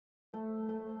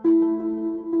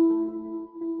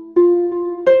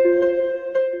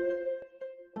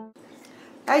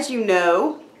As you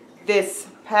know, this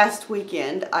past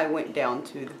weekend I went down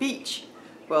to the beach.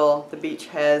 Well, the beach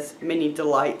has many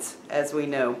delights, as we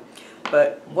know.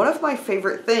 But one of my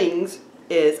favorite things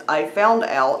is I found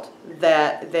out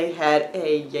that they had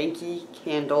a Yankee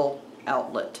Candle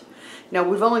Outlet. Now,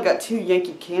 we've only got 2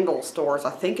 Yankee Candle stores,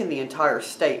 I think, in the entire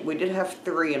state. We did have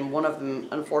 3, and one of them,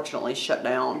 unfortunately, shut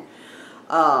down.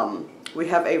 We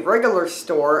have a regular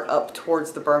store up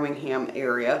towards the Birmingham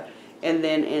area. And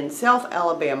then in South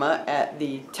Alabama at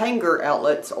the Tanger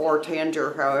Outlets, or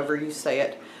Tanger, however you say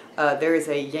it, there is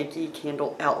a Yankee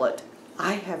Candle Outlet.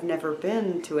 I have never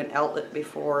been to an outlet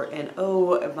before, and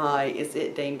oh my, is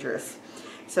it dangerous.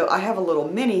 So I have a little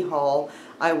mini haul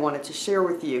I wanted to share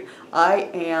with you. I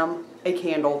am a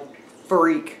candle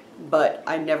freak, but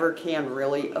I never can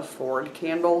really afford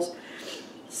candles.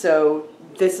 So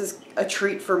this is a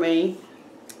treat for me,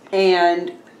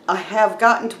 and I have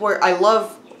gotten to where I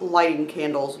love lighting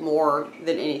candles more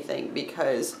than anything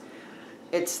because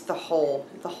it's the whole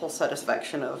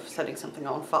satisfaction of setting something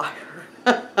on fire.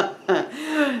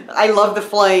 I love the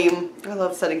flame. I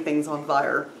love setting things on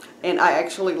fire. And I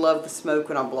actually love the smoke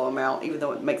when I blow them out, even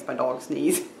though it makes my dog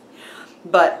sneeze.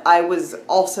 But I was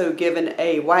also given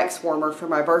a wax warmer for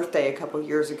my birthday a couple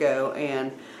years ago,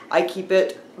 and I keep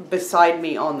it beside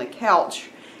me on the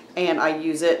couch, and I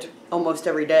use it almost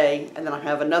every day. And then I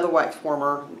have another wax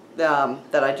warmer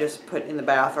that I just put in the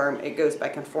bathroom. It goes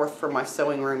back and forth from my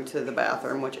sewing room to the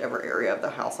bathroom, whichever area of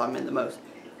the house I'm in the most.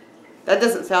 That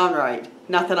doesn't sound right.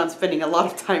 Not that I'm spending a lot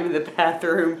of time in the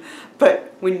bathroom,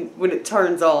 but when it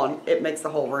turns on, it makes the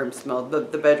whole room smell,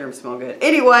 the bedroom smell good.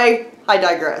 Anyway, I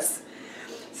digress.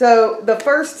 So the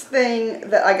first thing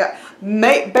that I got,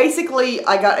 basically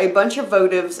I got a bunch of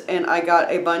votives and I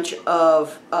got a bunch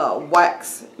of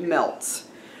wax melts.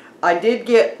 I did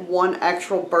get one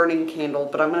actual burning candle,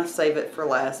 but I'm going to save it for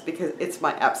last because it's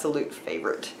my absolute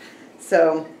favorite.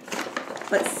 So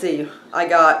let's see, I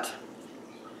got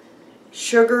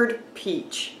sugared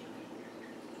peach.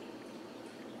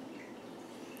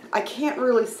 I can't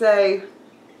really say.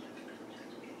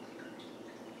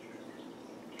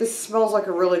 This smells like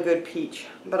a really good peach,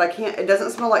 but it doesn't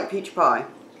smell like peach pie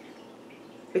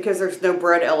because there's no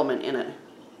bread element in it.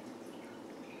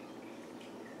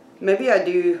 Maybe I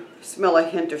do smell a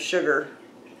hint of sugar,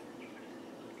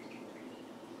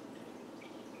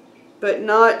 but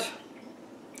not,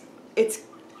 it's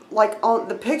like on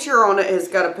the picture on it has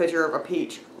got a picture of a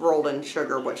peach rolled in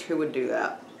sugar, which who would do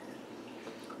that?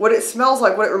 What it smells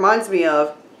like, what it reminds me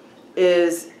of,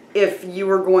 is if you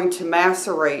were going to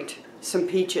macerate some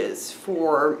peaches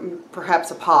for perhaps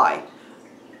a pie.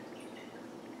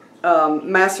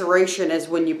 Maceration is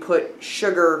when you put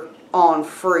sugar on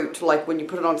fruit, like when you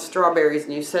put it on strawberries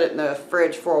and you set it in the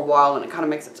fridge for a while and it kind of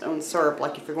makes its own syrup,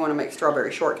 like if you're going to make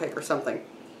strawberry shortcake or something.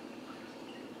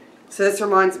 So this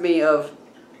reminds me of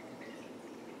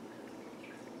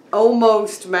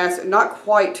almost not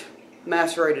quite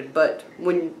macerated, but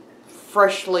when you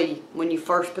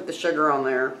first put the sugar on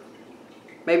there.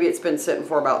 Maybe it's been sitting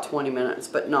for about 20 minutes,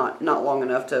 but not long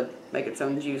enough to make its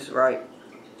own juice right.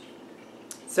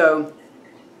 So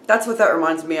that's what that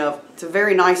reminds me of. It's a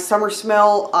very nice summer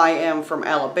smell. I am from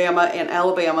Alabama, and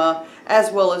Alabama, as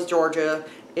well as Georgia,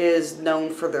 is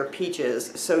known for their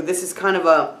peaches. So this is kind of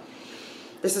a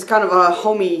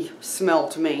homey smell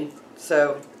to me.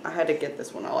 So I had to get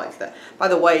this one. I like that. By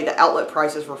the way, the outlet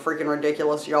prices were freaking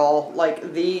ridiculous, y'all.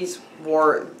 Like, these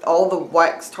were, all the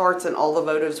wax tarts and all the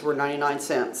votives were 99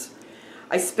 cents.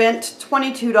 I spent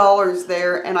 $22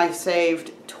 there and I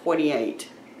saved $28.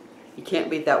 You can't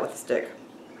beat that with a stick.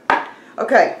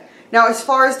 Okay, now as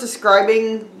far as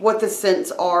describing what the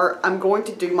scents are, I'm going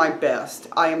to do my best.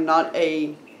 I am not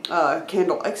a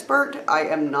candle expert. I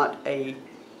am not a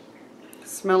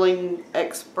smelling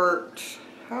expert.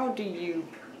 I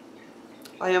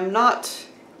am not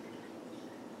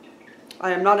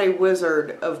a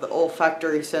wizard of the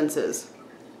olfactory senses.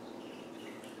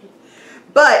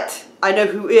 But I know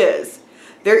who is.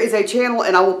 There is a channel,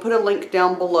 and I will put a link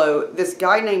down below. This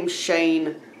guy named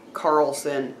Shane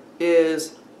Carlson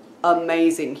is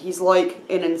amazing. He's like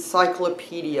an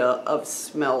encyclopedia of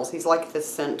smells. He's like the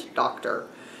scent doctor.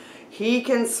 He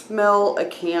can smell a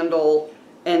candle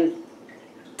and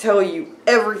tell you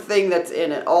everything that's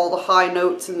in it, all the high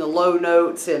notes and the low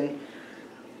notes, and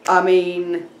I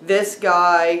mean, this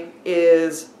guy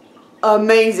is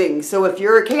amazing. So if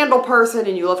you're a candle person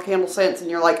and you love candle scents and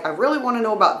you're like, I really want to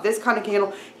know about this kind of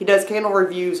candle, he does candle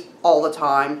reviews all the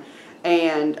time,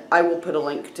 and I will put a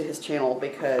link to his channel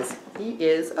because he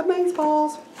is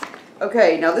amazeballs.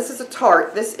 Okay, now this is a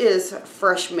tart. This is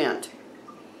fresh mint,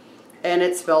 and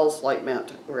it smells like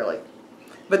mint, really.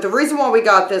 But the reason why we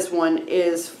got this one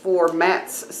is for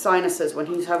Matt's sinuses. When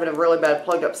he's having a really bad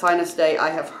plugged up sinus day, I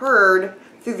have heard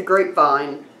through the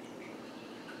grapevine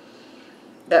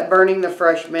that burning the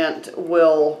fresh mint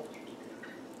will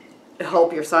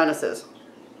help your sinuses.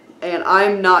 And I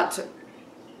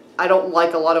don't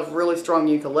like a lot of really strong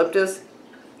eucalyptus.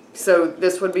 So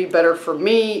this would be better for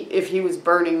me if he was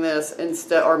burning this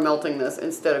instead, or melting this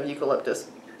instead of eucalyptus,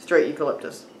 straight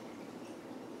eucalyptus.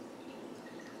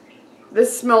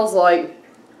 This smells like,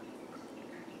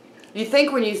 you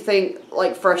think when you think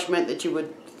like fresh mint that you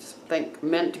would think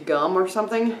mint gum or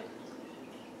something.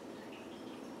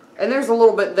 And there's a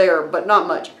little bit there, but not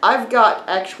much. I've got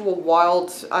actual well,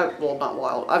 not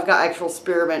wild, I've got actual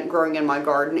spearmint growing in my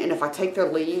garden, and if I take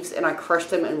their leaves and I crush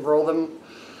them and roll them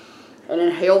and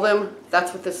inhale them,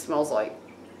 that's what this smells like.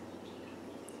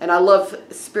 And I love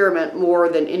spearmint more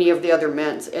than any of the other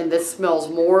mints, and this smells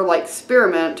more like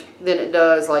spearmint than it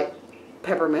does like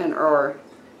peppermint or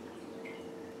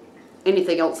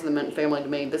anything else in the mint family to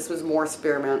me. This was more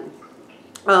spearmint,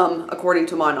 according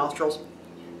to my nostrils.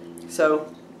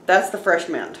 So that's the fresh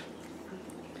mint.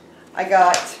 I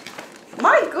got,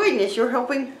 my goodness, you're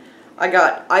helping. I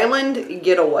got Island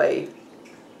Getaway.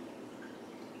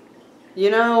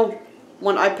 You know,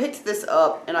 when I picked this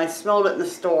up and I smelled it in the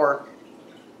store,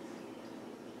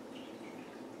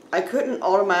 I couldn't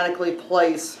automatically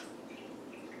place.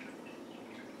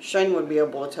 Shane would be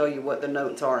able to tell you what the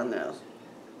notes are in this.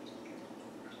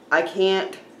 I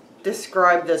can't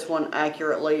describe this one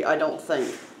accurately, I don't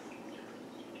think.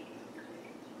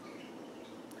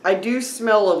 I do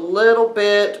smell a little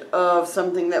bit of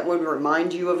something that would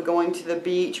remind you of going to the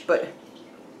beach, but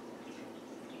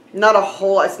not a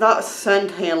whole, it's not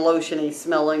suntan lotion-y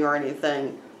smelling or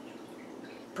anything.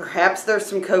 Perhaps there's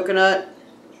some coconut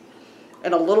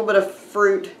and a little bit of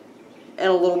fruit and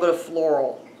a little bit of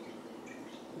floral.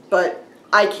 But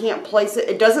I can't place it.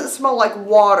 It doesn't smell like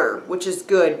water, which is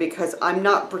good because I'm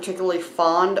not particularly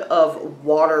fond of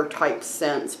water type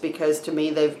scents, because to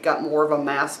me they've got more of a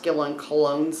masculine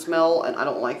cologne smell and I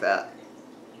don't like that.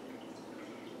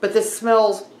 But this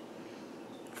smells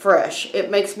fresh. It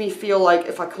makes me feel like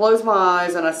if I close my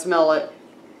eyes and I smell it,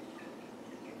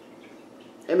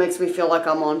 it makes me feel like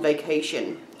I'm on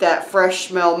vacation. That fresh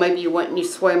smell, maybe you went and you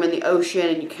swam in the ocean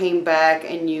and you came back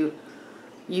and you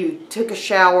took a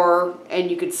shower and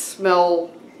you could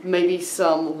smell maybe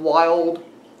some wild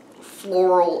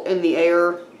floral in the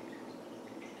air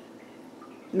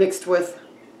mixed with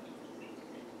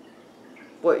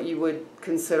what you would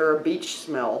consider a beach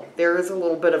smell. There is a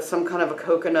little bit of some kind of a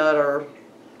coconut or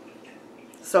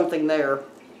something there,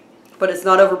 but it's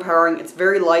not overpowering. It's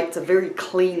very light. It's a very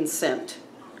clean scent.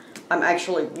 I'm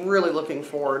actually really looking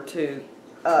forward to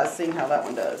seeing how that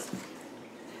one does.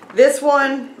 This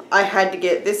one I had to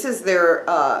get. This is their,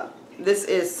 this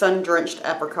is Sun-Drenched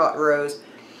Apricot Rose.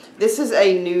 This is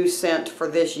a new scent for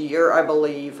this year, I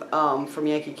believe, from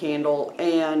Yankee Candle.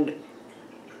 And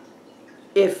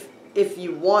if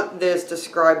you want this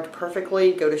described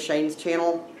perfectly, go to Shane's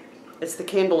channel. It's the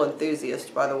Candle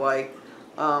Enthusiast, by the way.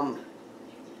 But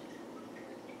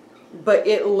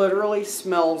it literally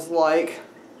smells like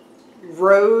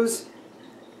rose,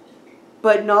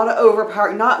 but not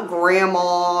overpowering, not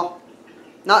grandma,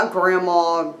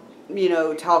 you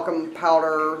know, talcum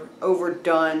powder,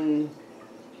 overdone.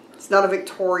 It's not a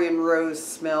Victorian rose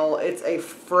smell. It's a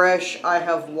fresh, I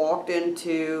have walked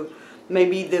into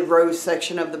maybe the rose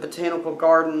section of the botanical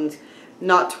gardens,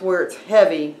 not to where it's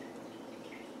heavy,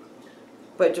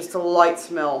 but just a light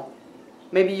smell.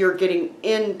 Maybe you're getting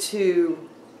into,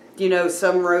 you know,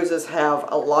 some roses have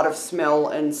a lot of smell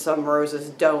and some roses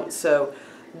don't. So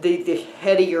the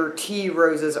headier tea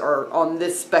roses are on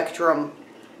this spectrum.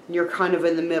 You're kind of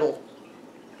in the middle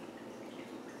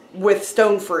with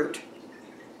stone fruit.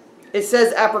 It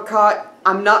says apricot.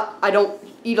 I don't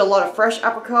eat a lot of fresh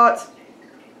apricots,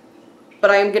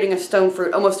 but I am getting a stone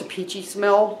fruit, almost a peachy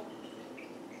smell.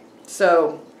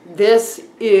 So this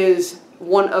is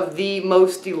one of the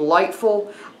most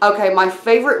delightful. Okay, my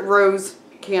favorite rose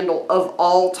candle of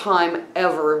all time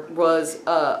ever was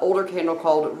an older candle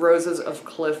called Roses of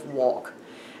Cliff Walk,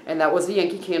 and that was the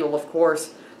Yankee Candle, of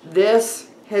course. This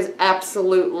has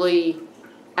absolutely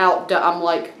outdone. I'm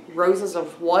like, roses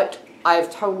of what?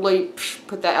 I've totally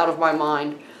put that out of my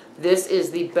mind. This is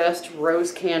the best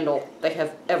rose candle they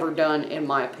have ever done, in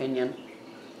my opinion.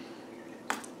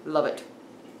 Love it.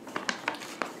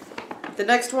 The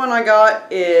next one I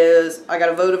got is, I got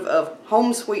a votive of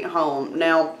Home Sweet Home.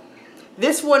 Now,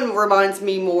 this one reminds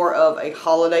me more of a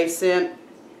holiday scent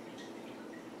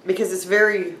because it's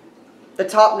very, the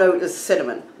top note is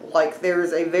cinnamon. Like,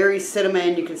 there's a very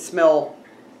cinnamon, you can smell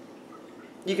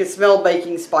You can smell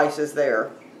baking spices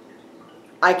there.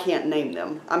 I can't name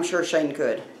them. I'm sure Shane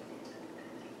could.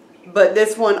 But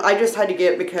this one, I just had to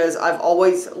get because I've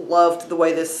always loved the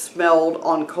way this smelled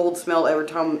on cold smell every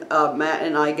time Matt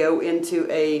and I go into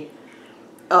a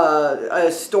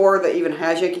store that even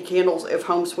has Yankee candles. If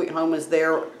Home Sweet Home is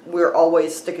there, we're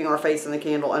always sticking our face in the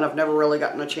candle, and I've never really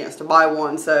gotten a chance to buy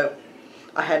one, so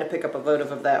I had to pick up a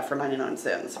votive of that for 99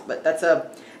 cents. But that's a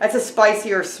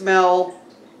spicier smell,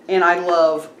 and I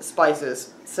love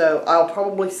spices, so I'll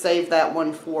probably save that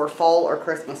one for fall or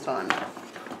Christmas time.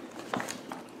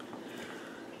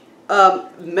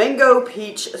 Mango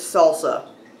Peach Salsa.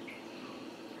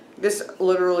 This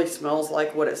literally smells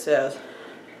like what it says.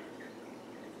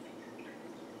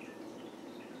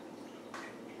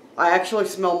 I actually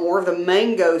smell more of the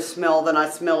mango smell than I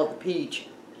smell of the peach.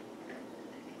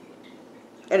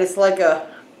 And it's like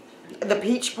the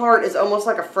peach part is almost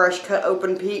like a fresh cut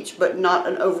open peach, but not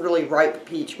an overly ripe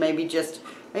peach. Maybe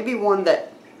one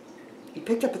that you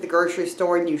picked up at the grocery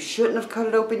store and you shouldn't have cut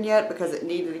it open yet because it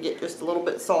needed to get just a little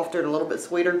bit softer and a little bit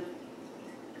sweeter.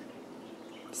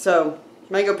 So,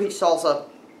 mango peach salsa.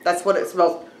 That's what it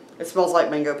smells. It smells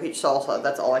like mango peach salsa.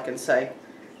 That's all I can say.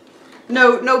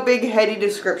 No big heady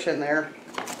description there.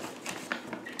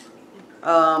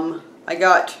 I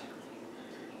got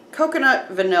coconut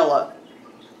vanilla.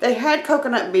 They had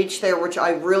Coconut Beach there, which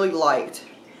I really liked.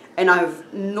 And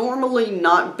I've normally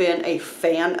not been a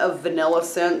fan of vanilla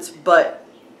scents, but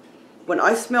when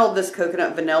I smelled this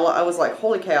coconut vanilla, I was like,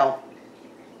 holy cow.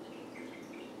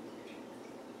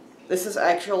 This is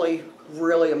actually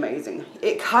really amazing.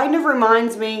 It kind of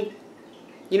reminds me,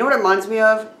 you know what it reminds me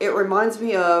of? It reminds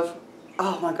me of,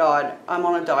 oh my god, I'm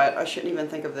on a diet. I shouldn't even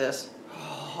think of this.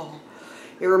 Oh,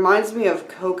 it reminds me of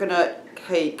coconut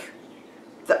cake,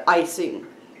 the icing.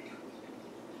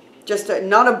 Just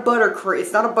not a buttercream.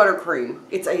 It's not a buttercream.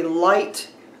 It's a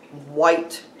light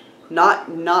white,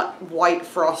 not white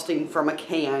frosting from a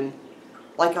can,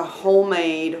 like a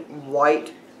homemade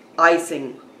white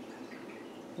icing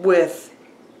with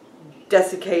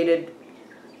desiccated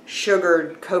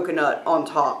sugared coconut on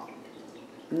top.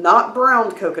 Not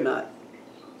browned coconut.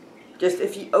 Just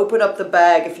if you open up the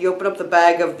bag,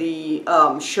 of the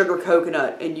sugar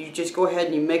coconut and you just go ahead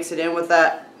and you mix it in with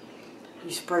that,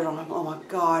 you spread it on. Oh my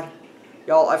god.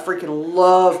 Y'all, I freaking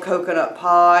love coconut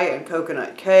pie and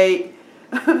coconut cake.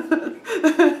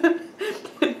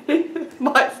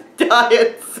 My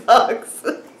diet sucks.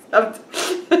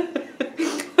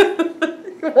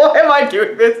 Why am I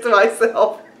doing this to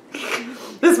myself?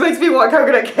 This makes me want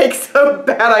coconut cake so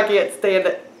bad I can't stand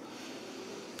it.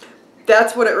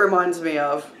 That's what it reminds me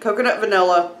of. Coconut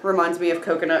vanilla reminds me of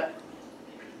coconut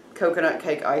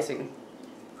cake icing.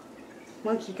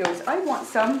 Monkey goes, I want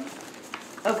some.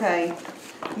 Okay,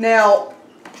 now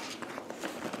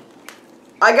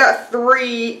I got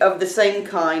 3 of the same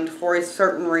kind for a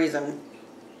certain reason.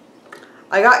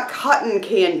 I got cotton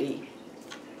candy.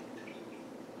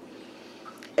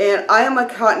 And I am a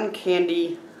cotton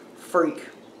candy freak.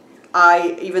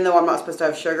 Even though I'm not supposed to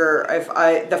have sugar,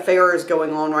 the fair is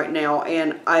going on right now,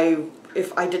 and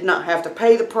if I did not have to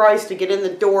pay the price to get in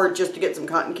the door just to get some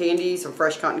cotton candy, some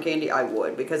fresh cotton candy, I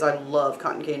would, because I love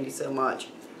cotton candy so much.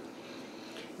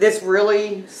 This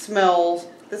really smells,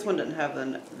 this one didn't have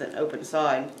the open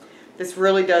side. This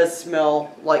really does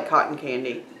smell like cotton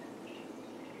candy.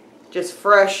 Just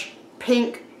fresh,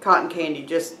 pink cotton candy,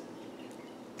 just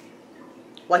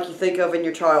like you think of in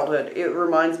your childhood. It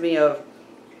reminds me of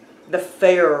the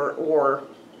fair or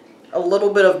a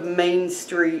little bit of Main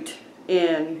Street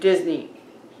in Disney.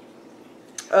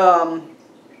 The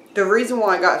reason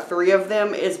why I got 3 of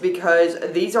them is because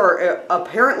these are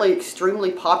apparently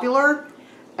extremely popular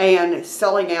and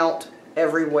selling out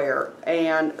everywhere.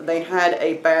 And they had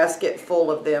a basket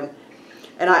full of them.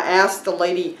 And I asked the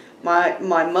lady, my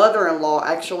mother-in-law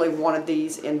actually wanted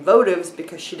these in votives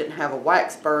because she didn't have a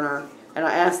wax burner. And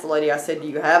I asked the lady, I said, do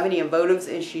you have any in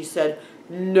votives? And she said,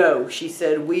 no. She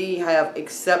said, we have,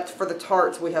 except for the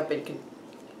tarts, we have been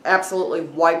absolutely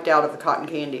wiped out of the cotton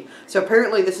candy. So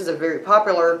apparently this is a very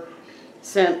popular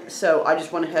scent, so I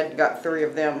just went ahead and got 3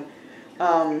 of them.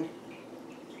 And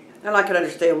I can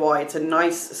understand why. It's a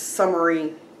nice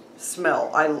summery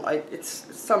smell. It's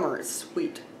summer, it's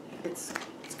sweet. It's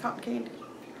cotton candy.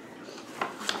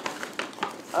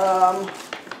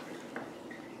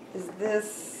 Is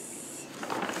this...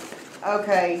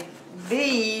 Okay,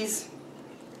 these,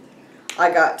 I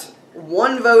got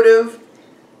 1 votive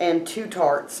and 2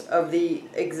 tarts of the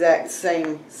exact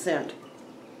same scent.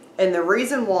 And the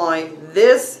reason why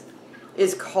this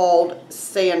is called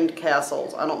Sand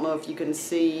Castles, I don't know if you can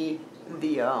see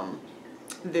the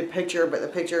the picture, but the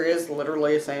picture is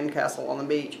literally a sandcastle on the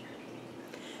beach.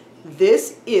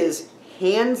 This is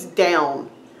hands down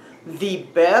the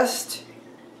best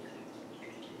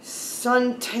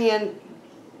suntan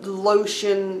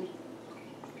lotion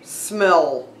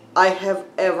smell I have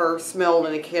ever smelled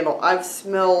in a candle. I've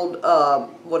smelled,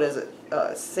 what is it,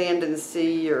 Sand and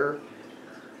Sea, or,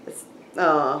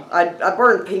 I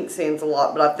burn pink sands a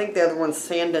lot, but I think the other one's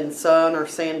Sand and Sun or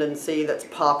Sand and Sea that's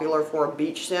popular for a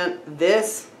beach scent.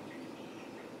 This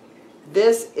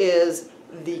is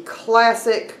the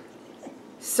classic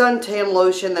suntan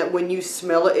lotion that when you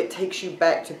smell it, it takes you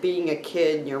back to being a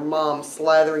kid and your mom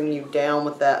slathering you down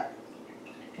with that.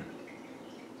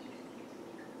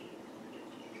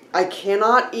 I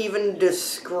cannot even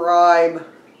describe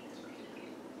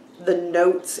the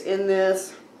notes in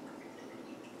this.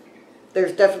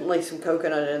 There's definitely some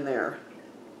coconut in there.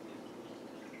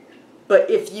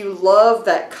 But if you love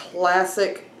that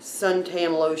classic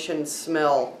suntan lotion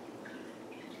smell,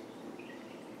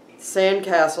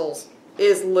 Sandcastles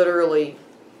is literally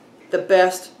the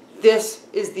best. This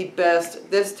is the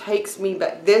best. This takes me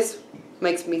back. This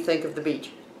makes me think of the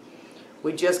beach.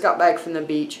 We just got back from the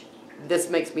beach. This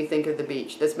makes me think of the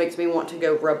beach. This makes me want to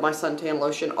go rub my suntan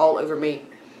lotion all over me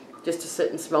just to sit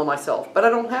and smell myself. But I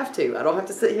don't have to. I don't have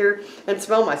to sit here and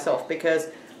smell myself because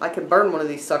I can burn one of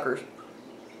these suckers.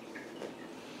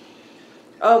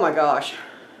 Oh my gosh.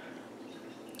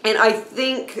 And I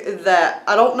think that,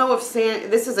 I don't know if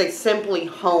this is a Simply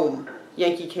Home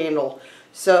Yankee Candle.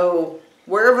 So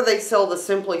wherever they sell the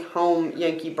Simply Home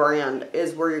Yankee brand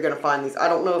is where you're going to find these. I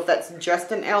don't know if that's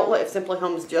just an outlet, if Simply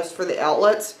Home is just for the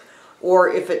outlets, or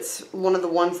if it's one of the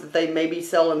ones that they maybe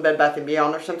sell in Bed Bath &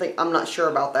 Beyond or something. I'm not sure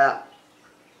about that.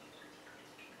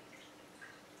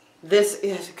 This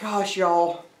is, gosh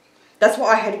y'all, that's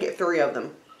why I had to get 3 of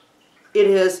them. It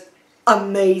is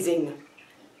amazing.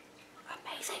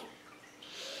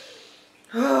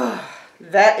 Amazing.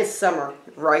 That is summer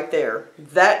right there.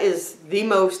 That is the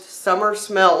most summer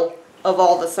smell of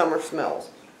all the summer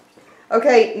smells.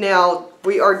 Okay, now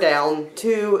we are down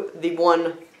to the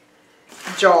one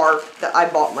jar that I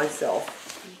bought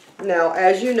myself. Now,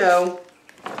 as you know,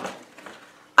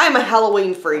 I'm a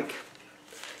Halloween freak.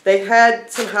 They had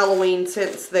some Halloween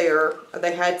scents there.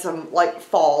 They had some, like,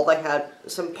 fall. They had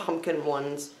some pumpkin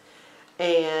ones.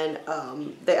 And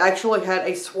they actually had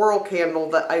a swirl candle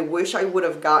that I wish I would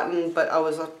have gotten, but I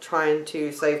was trying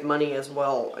to save money as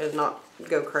well and not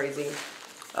go crazy.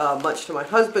 Much to my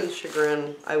husband's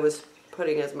chagrin, I was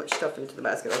putting as much stuff into the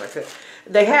basket as I could.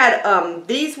 They had,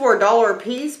 these were $1 a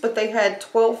piece, but they had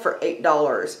 12 for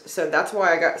 $8. So that's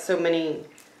why I got so many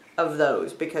of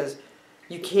those, because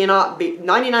you cannot beat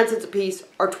 99 cents a piece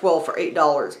or 12 for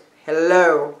 $8.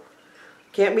 Hello.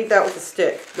 Can't beat that with a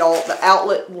stick. Y'all, the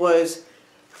outlet was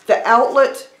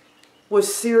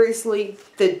seriously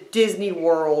the Disney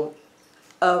World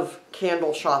of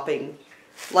candle shopping.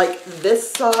 Like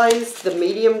this size, the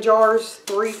medium jars,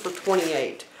 3 for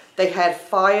 $28. They had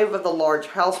 5 of the large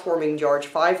housewarming jars,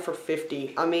 5 for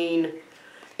 $50. I mean,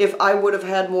 if I would have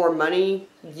had more money,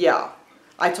 yeah.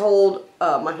 I told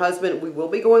my husband we will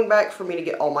be going back for me to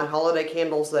get all my holiday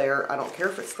candles there. I don't care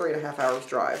if it's 3.5 hours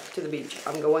drive to the beach.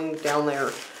 I'm going down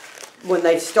there when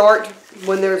they start,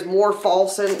 when there's more fall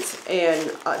scents,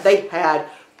 and they had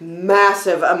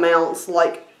massive amounts,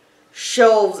 like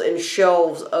shelves and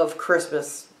shelves of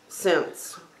Christmas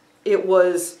scents. It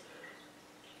was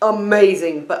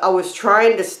amazing, but I was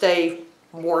trying to stay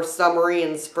more summery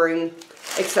and spring,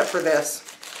 except for this.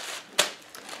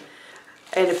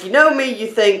 And if you know me, you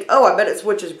think, oh, I bet it's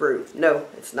Witch's Brew. No,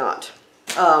 it's not.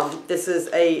 This is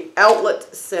a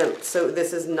outlet scent, so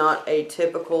this is not a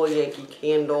typical Yankee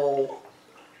Candle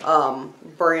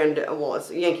brand. Well, it's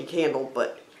a Yankee Candle,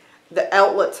 but the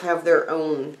outlets have their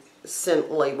own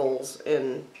scent labels,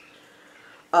 and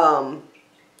I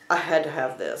had to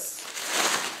have this.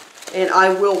 And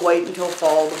I will wait until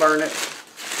fall to burn it.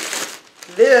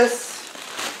 This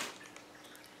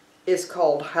is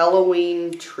called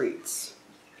Halloween Treats.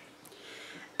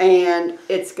 And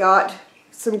it's got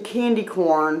some candy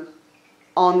corn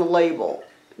on the label.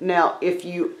 Now, if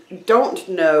you don't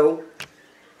know,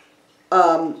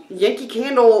 Yankee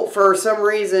Candle, for some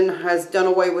reason, has done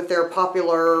away with their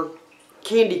popular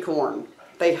candy corn.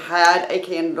 They had a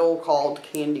candle called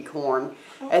Candy Corn.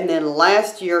 And then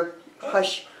last year,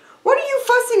 hush, what are you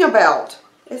fussing about?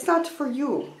 It's not for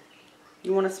you.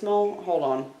 You want to smell? Hold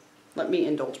on. Let me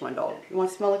indulge my dog. You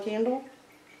want to smell a candle?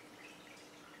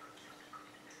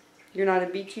 You're not a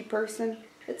beachy person?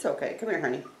 It's okay. Come here,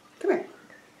 honey. Come here.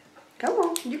 Come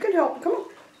on. You can help. Come on.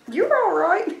 You're all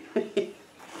right.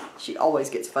 She always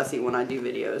gets fussy when I do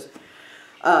videos.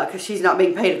 because she's not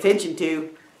being paid attention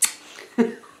to.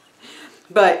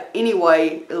 But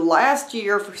anyway, last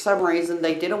year for some reason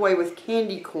they did away with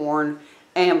candy corn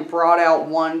and brought out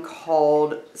one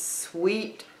called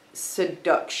Sweet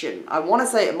Seduction. I want to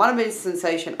say, it might have been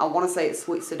Sensation, I want to say it's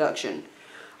Sweet Seduction.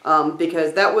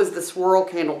 Because that was the swirl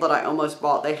candle that I almost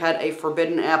bought. They had a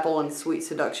Forbidden Apple and Sweet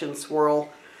Seduction swirl.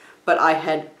 But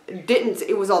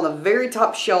it was on the very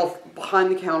top shelf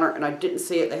behind the counter and I didn't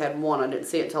see it. They had one. I didn't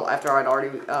see it until after I'd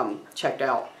already checked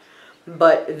out.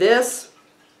 But this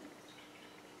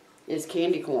is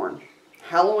candy corn.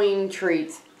 Halloween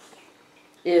Treats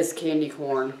is candy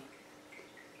corn.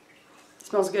 It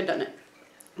smells good, doesn't it?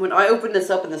 When I opened this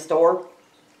up in the store,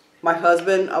 my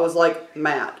husband, I was like,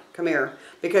 Matt, come here.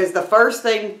 Because the first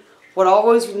thing, what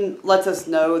always lets us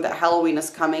know that Halloween is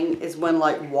coming is when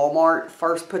like Walmart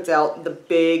first puts out the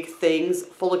big things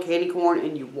full of candy corn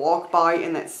and you walk by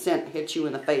and that scent hits you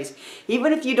in the face.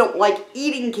 Even if you don't like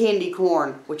eating candy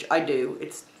corn, which I do,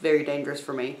 it's very dangerous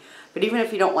for me. But even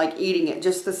if you don't like eating it,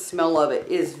 just the smell of it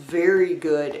is very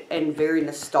good and very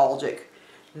nostalgic.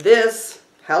 This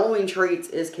Halloween Treats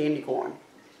is candy corn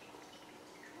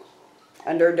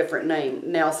under a different name.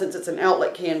 Now, since it's an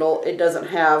outlet candle, it doesn't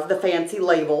have the fancy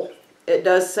label. It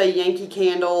does say Yankee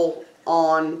Candle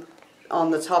on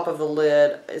the top of the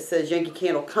lid. It says Yankee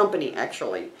Candle Company,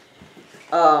 actually.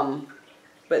 But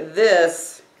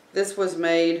this was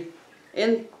made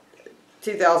in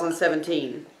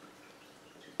 2017.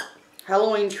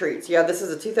 Halloween Treats. Yeah, this is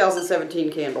a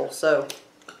 2017 candle, so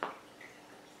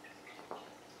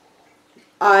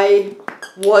I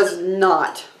was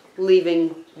not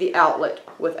leaving the outlet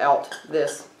without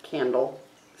this candle.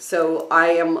 So I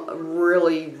am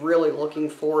really, really looking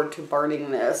forward to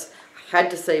burning this. I had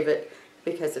to save it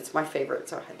because it's my favorite,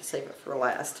 so I had to save it for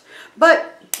last.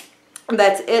 But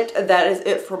that's it. That is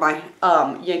it for my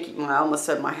I almost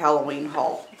said my Halloween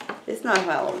haul. It's not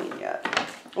Halloween yet.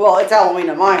 Well, it's Halloween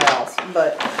in my house,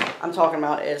 but I'm talking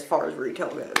about as far as retail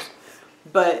goes.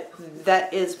 But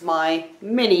that is my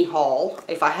mini haul.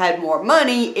 If I had more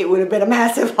money, it would have been a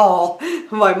massive haul.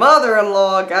 My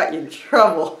mother-in-law got in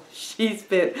trouble. She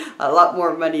spent a lot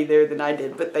more money there than I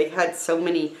did, but they had so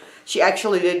many. She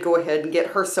actually did go ahead and get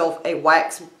herself a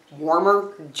wax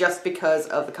warmer just because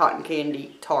of the cotton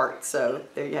candy tart. So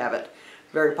there you have it.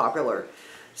 Very popular.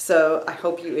 So I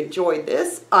hope you enjoyed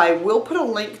this. I will put a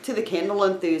link to the Candle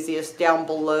Enthusiast down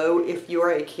below if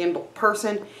you're a candle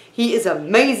person. He is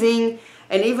amazing.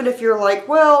 And even if you're like,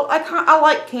 well, I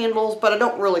like candles, but I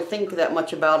don't really think that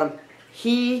much about them,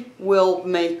 he will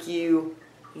make you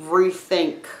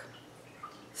rethink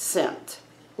scent.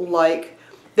 Like,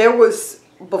 there was,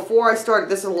 before I started,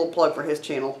 this is a little plug for his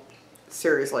channel,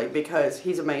 seriously, because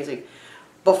he's amazing.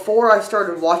 Before I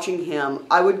started watching him,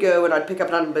 I would go and I'd pick up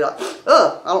and I'd be like,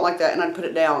 ugh, I don't like that, and I'd put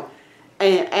it down.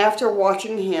 And after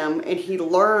watching him, and he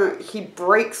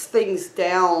breaks things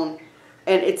down,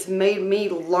 and it's made me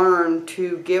learn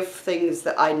to give things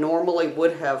that I normally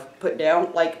would have put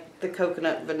down, like the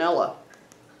coconut vanilla.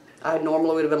 I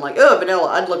normally would have been like, oh, vanilla.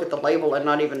 I'd look at the label and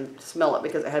not even smell it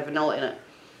because it had vanilla in it.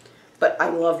 But I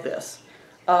love this.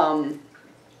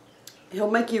 He'll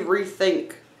make you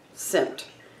rethink scent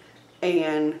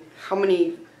and how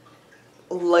many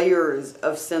layers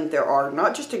of scent there are,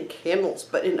 not just in candles,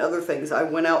 but in other things. I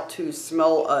went out to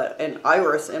smell an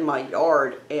iris in my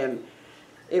yard, and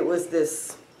it was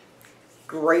this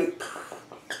light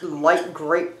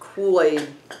grape Kool-Aid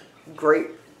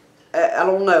grape. I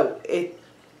don't know. It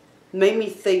made me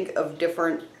think of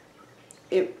different.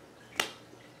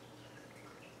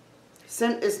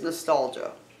 Scent is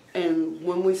nostalgia, and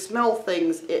when we smell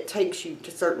things, it takes you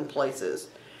to certain places.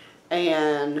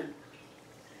 And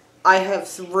I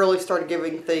have really started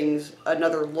giving things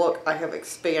another look. I have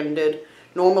expanded.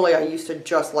 Normally, I used to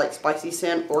just like spicy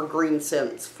scent or green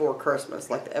scents for Christmas,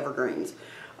 like the evergreens.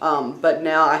 But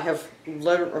now I have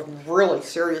really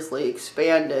seriously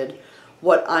expanded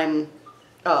what I'm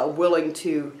willing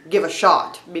to give a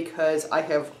shot, because I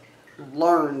have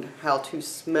learned how to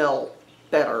smell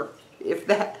better. If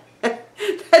that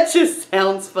that just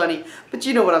sounds funny, but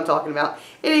you know what I'm talking about.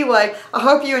 Anyway, I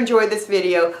hope you enjoyed this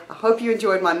video. I hope you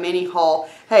enjoyed my mini haul.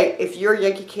 Hey, if you're a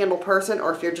Yankee Candle person,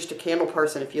 or if you're just a candle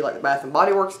person, if you like the Bath &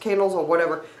 Body Works candles or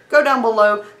whatever, go down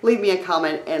below, leave me a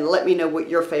comment, and let me know what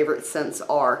your favorite scents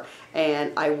are.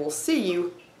 And I will see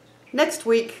you next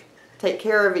week. Take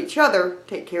care of each other.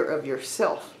 Take care of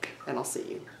yourself. And I'll see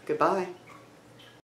you. Goodbye.